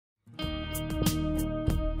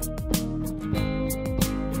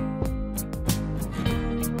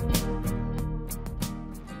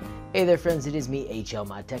Hey there friends, it is me,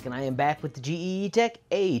 HLModTech, and I am back with the Geeetech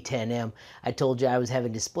A10M. I told you I was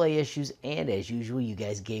having display issues, and as usual, you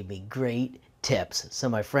guys gave me great tips. So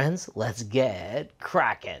my friends, let's get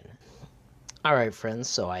cracking. Alright friends,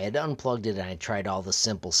 so I had unplugged it and I tried all the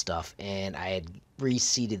simple stuff, and I had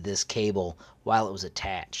reseated this cable while it was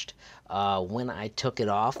attached. When I took it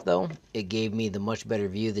off though, it gave me the much better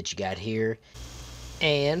view that you got here,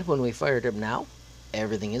 and when we fired up now,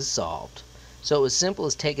 everything is solved. So it was simple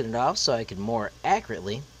as taking it off so I could more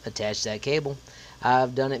accurately attach that cable.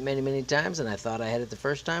 I've done it many times and I thought I had it the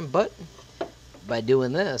first time, but by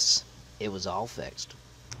doing this, it was all fixed.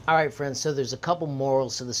 Alright friends, so there's a couple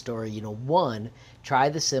morals to the story. You know, 1, try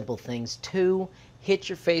the simple things. 2, hit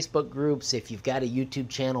your Facebook groups. If you've got a YouTube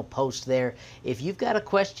channel, post there. If you've got a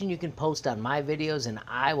question, you can post on my videos and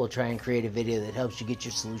I will try and create a video that helps you get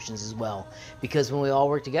your solutions as well. Because when we all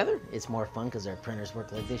work together, it's more fun because our printers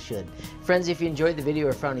work like they should. Friends, if you enjoyed the video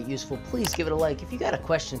or found it useful, please give it a like. If you got a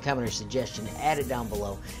question, comment, or suggestion, add it down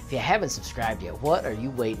below. If you haven't subscribed yet, what are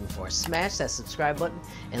you waiting for? Smash that subscribe button.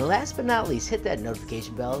 And last but not least, hit that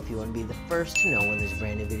notification bell if you want to be the first to know when there's a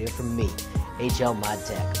brand new video from me,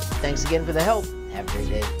 HLModTech. Thanks again for the help. Have a great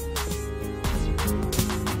day.